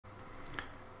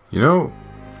You know,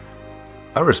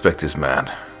 I respect this man.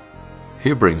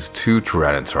 He brings 2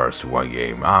 Tyrannotars to one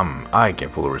game. I can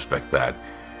fully respect that.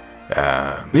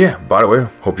 Yeah, by the way,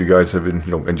 hope you guys have been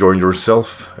enjoying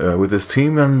yourself with this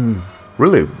team. And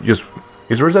really, just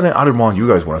if there's any other one you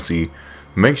guys want to see,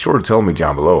 make sure to tell me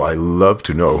down below. I love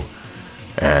to know.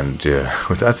 And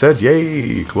with that said,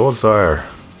 yay, Clodsire.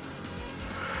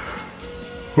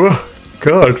 Oh,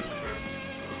 God.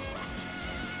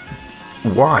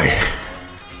 Why?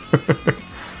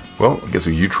 Well, I guess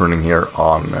we're U-turning here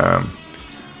on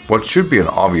what should be an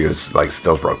obvious like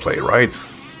stealth rock play, right?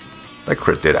 That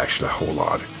crit did actually a whole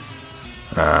lot.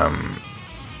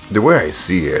 The way I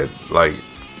see it, like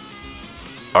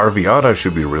Arviata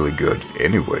should be really good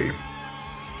anyway.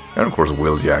 And of course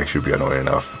Wheeljack should be annoying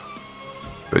enough.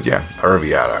 But yeah,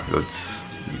 Arviata,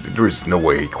 there is no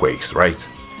way he quakes, right?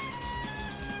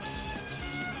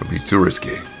 It would be too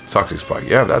risky. Toxic Spike,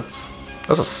 yeah, that's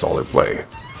a solid play.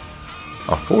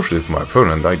 Unfortunately for my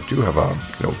opponent, I do have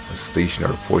a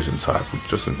stationary poison type which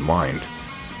doesn't mind.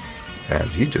 And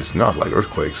he does not like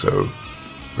Earthquake, so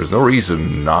there's no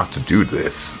reason not to do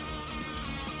this.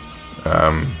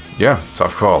 Yeah,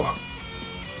 tough call.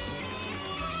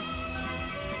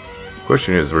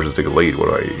 Question is, versus the Glade, what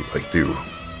do I do?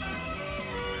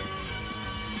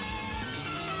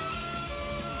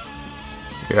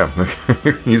 Yeah,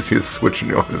 he's just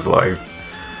switching on his life.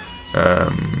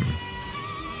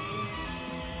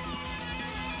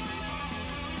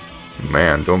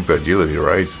 Man, don't bet agility,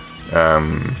 right?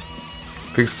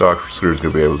 Big stock Screw's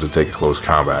gonna be able to take a close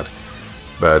combat,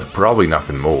 but probably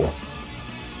nothing more.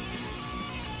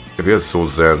 If he has Soul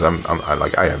Sands,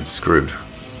 I am screwed.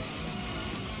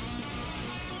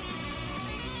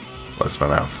 Let's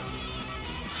find out.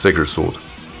 Sacred Sword.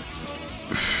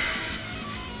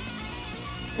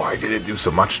 Why did it do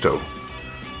so much though?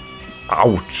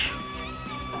 Ouch.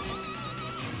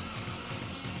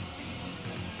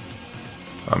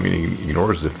 I mean, he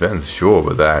ignores defense, sure,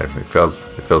 but that it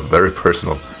felt very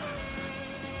personal.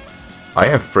 I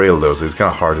am frail though, so it's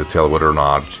kind of hard to tell whether or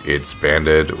not it's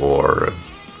banded or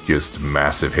just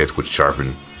massive hits with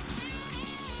sharpen.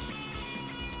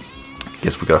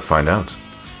 Guess we gotta find out.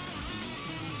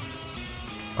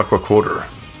 Aqua Quarter.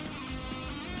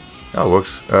 That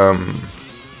works.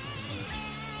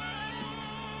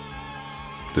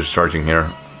 Discharging here.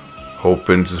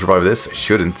 Hoping to survive this.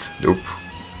 Shouldn't. Nope.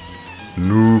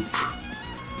 Nope.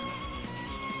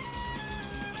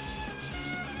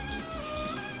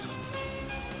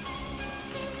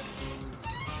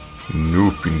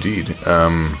 Nope, indeed.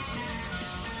 Come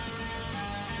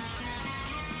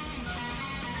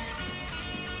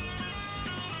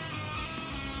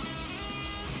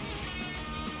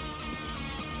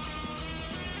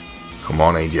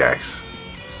on, Ajax. I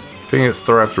think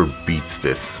Staraptor beats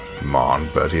this Mon,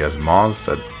 but he has Mons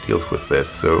that deals with this,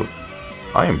 so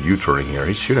I am U-turning here.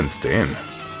 He shouldn't stay in.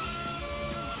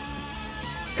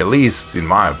 At least, in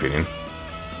my opinion.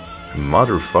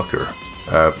 Motherfucker.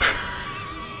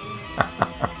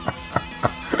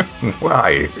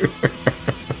 Why?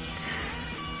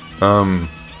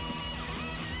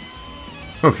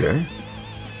 Okay.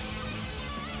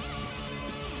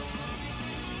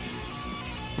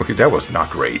 Okay, that was not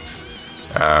great.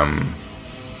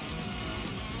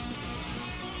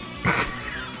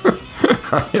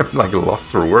 I am like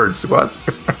lost for words. What?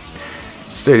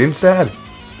 Stay instead.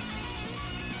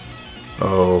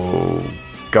 Oh,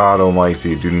 God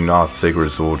Almighty! Do not Sacred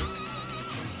Sword.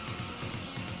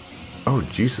 Oh,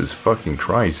 Jesus fucking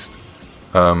Christ.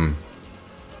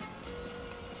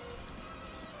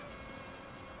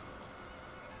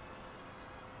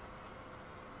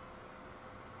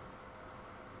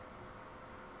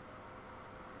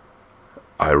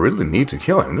 I really need to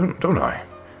kill him, don't I?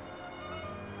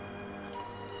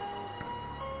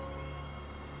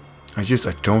 I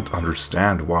don't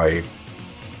understand why.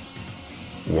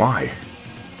 Why?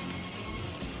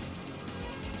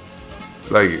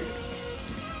 Like,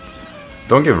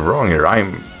 don't get me wrong here,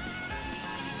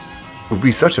 would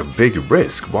be such a big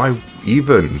risk. Why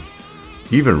even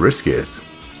risk it?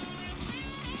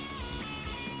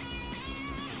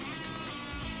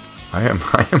 I am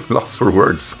lost for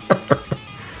words.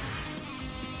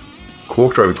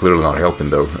 Quark Drive clearly not helping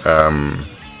though.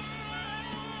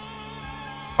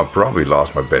 I probably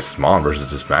lost my best Mon versus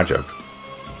this matchup.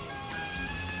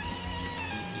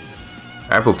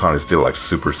 Appleton is still like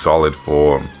super solid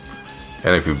for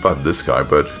anything but this guy,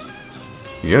 but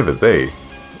at the end of the day,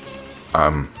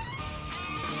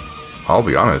 I'll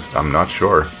be honest, I'm not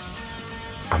sure.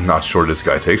 I'm not sure this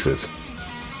guy takes it.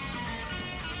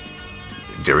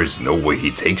 There is no way he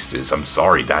takes this. I'm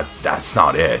sorry, that's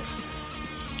not it.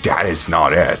 That is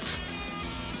not it.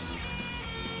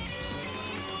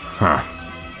 Huh.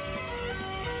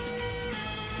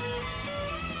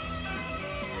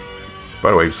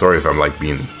 By the way, sorry if I'm like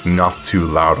being not too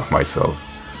loud of myself.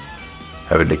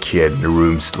 Having the kid in the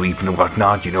room sleeping and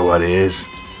whatnot, you know what it is.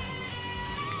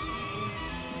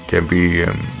 Can't be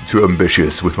too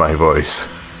ambitious with my voice.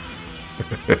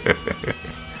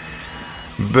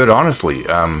 But honestly,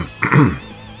 I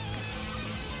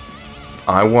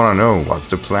want to know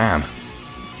what's the plan.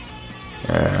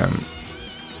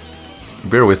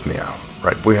 Bear with me now,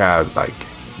 right? We had like,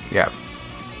 yeah.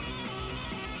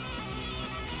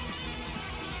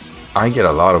 I get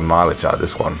a lot of mileage out of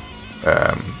this one.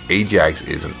 Ajax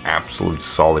is an absolute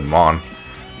solid mon,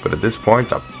 but at this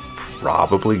point I'll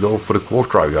probably go for the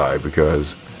Quark Drive guy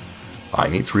because I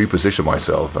need to reposition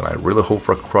myself and I really hope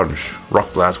for a crunch.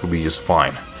 Rock Blast would be just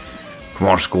fine. Come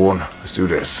on, Scorn, let's do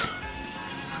this.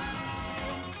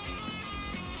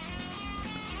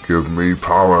 Give me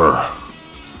power.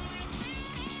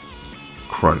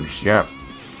 Crunch, yeah.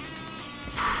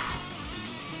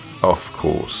 Of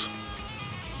course.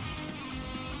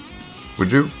 We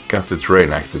do got the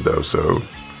terrain active though, so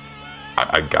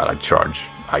I gotta charge.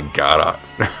 I gotta.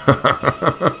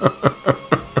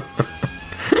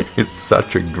 It's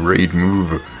such a great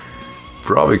move.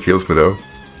 Probably kills me though.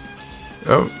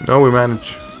 Oh, no, we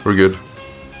managed. We're good.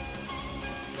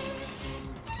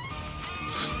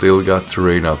 Still got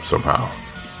terrain up somehow.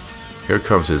 Here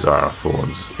comes his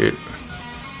Araphones.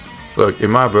 Look, in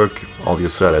my book, all you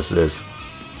said as it is.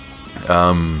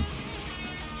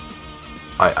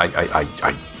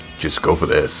 I just go for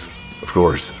this. Of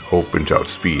course, hope and shout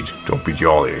speed. Don't be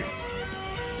jolly.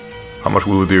 How much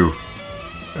will it do?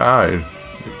 It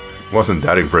wasn't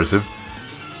that impressive.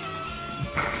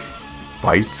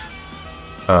 Bite.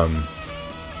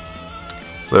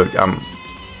 Look,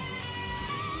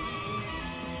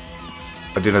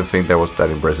 I didn't think that was that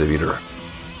impressive either.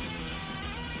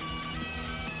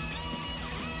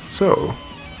 So,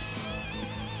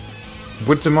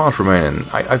 with the Mons remaining,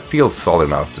 I feel solid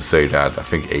enough to say that I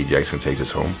think Ajax can take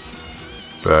this home.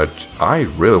 But I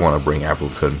really want to bring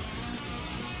Appleton.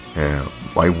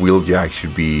 My Wheeljack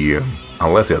should be,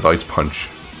 unless he has Ice Punch,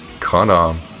 kind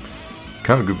of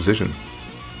good position.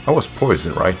 I was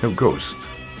poisoned, right? No ghost.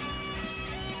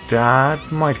 That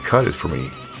might cut it for me.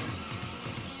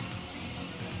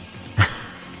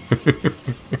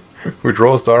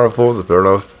 Withdraw Star of Force, fair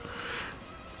enough.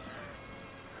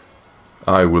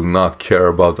 I will not care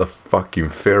about a fucking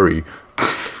fairy.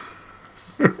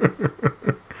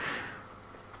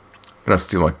 Gonna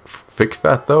steal my thick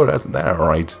fat though? That's that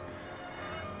alright.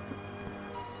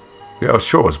 Yeah,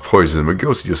 sure it's poison, but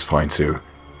ghost is just fine too.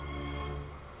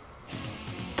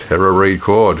 Terra Raid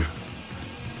Cord.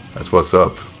 That's what's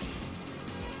up.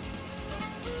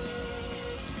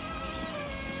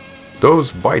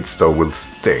 Those bites though will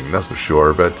sting, that's for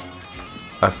sure, but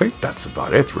I think that's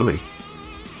about it really.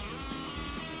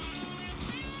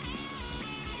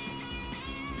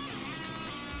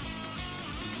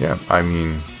 Yeah, I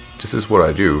mean, this is what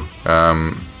I do. I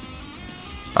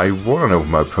want to know what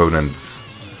my opponent's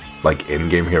like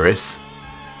in-game here is.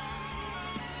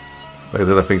 Like I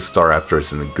said, I think Star Raptor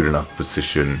is in a good enough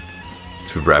position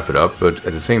to wrap it up, but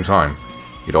at the same time,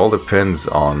 it all depends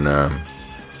on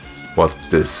what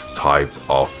this type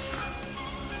of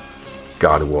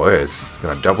Gardevoir is.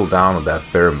 Gonna double down on that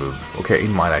fair move. Okay, he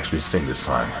might actually sing this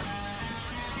time.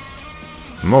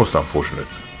 Most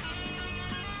unfortunate.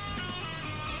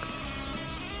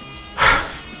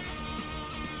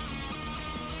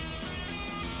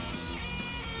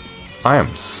 I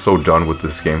am so done with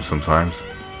this game sometimes.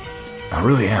 I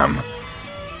really am.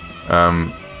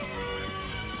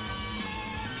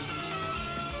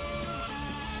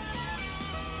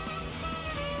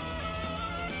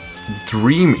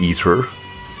 Dream Eater?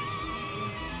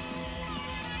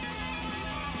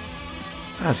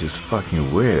 That's just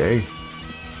fucking weird, eh?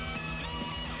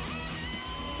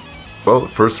 Well,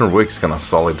 first turn Wick's kinda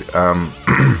solid.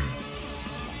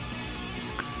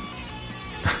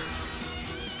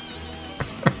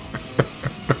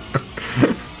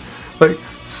 Like,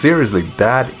 seriously,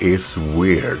 that is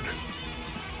weird.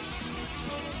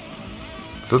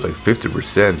 So it's like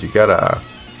 50%. You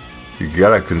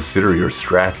gotta consider your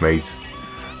strat, mate.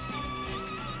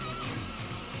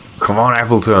 Come on,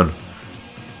 Appleton.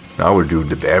 Now we're doing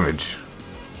the damage.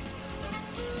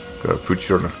 Gotta put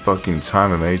you on a fucking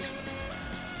timer, mate.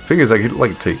 Thing is, I could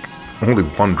like take only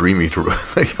one Dream Eater.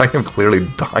 Like, I am clearly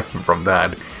dying from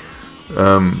that.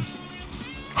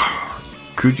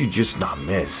 Could you just not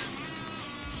miss?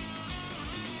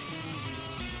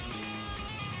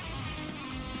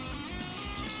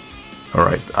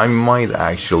 Alright, I might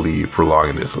actually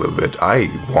prolong this a little bit.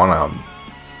 I wanna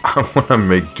I want to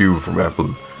make do from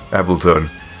Appleton.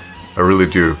 I really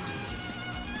do.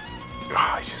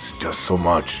 He just does so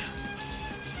much.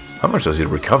 How much does he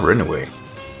recover anyway?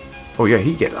 Oh yeah,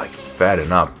 he get like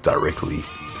fattened up directly.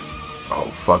 Oh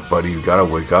fuck, buddy, you gotta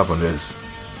wake up on this.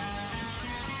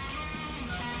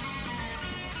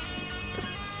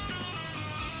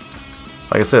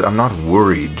 Like I said, I'm not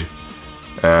worried.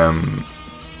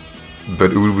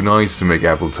 But it would be nice to make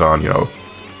Appleton, you know,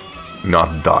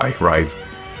 not die, right?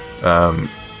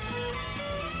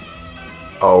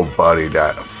 Oh, buddy,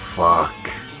 that fuck.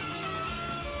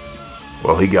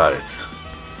 Well, he got it.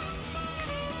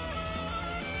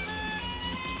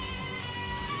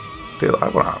 Still, I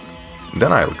wanna.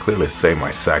 Then I'll clearly say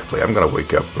my sack play. I'm gonna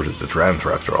wake up versus the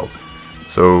Tyranitar after all.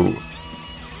 So,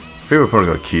 favorite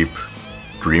opponent's gonna keep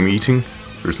Dream Eating.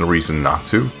 There's no reason not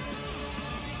to.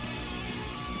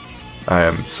 I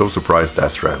am so surprised that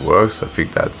strat works. I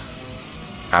think that's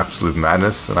absolute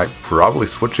madness, and I probably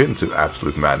switch into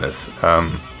absolute madness.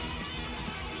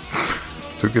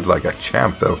 Took it like a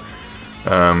champ though.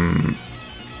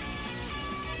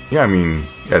 Yeah, I mean,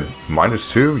 at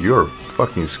 -2, you're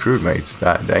fucking screwed, mate.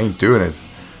 That ain't doing it.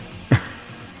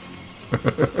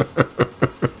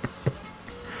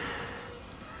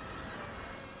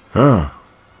 Huh.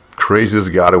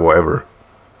 Craziest Gardevoir ever.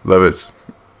 Love it.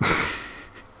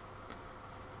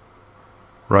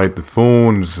 Right, the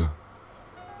phones.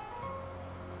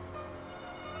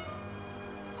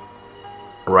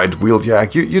 Right,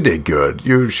 Wheeljack, you did good.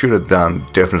 You should have done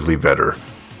definitely better.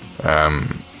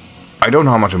 I don't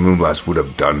know how much a Moonblast would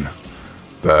have done,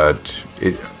 but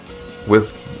it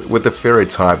with the Fairy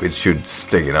type, it should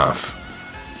sting enough.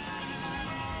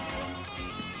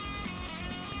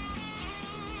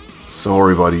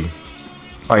 Sorry, buddy.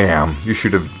 I am.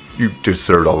 You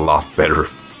deserved a lot better.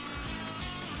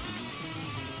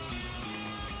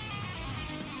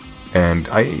 And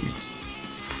I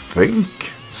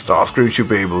think Starscream should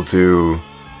be able to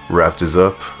wrap this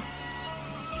up.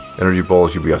 Energy Ball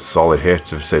should be a solid hit,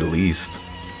 to say the least.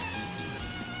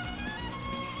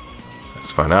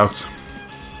 Let's find out.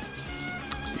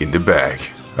 In the bag.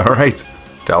 Alright,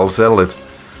 that'll settle it.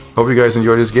 Hope you guys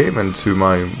enjoyed this game, and to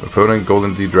my opponent,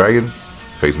 Golden D Dragon,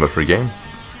 thanks so much for the game.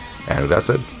 And with that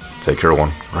said, take care,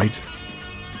 everyone. Right.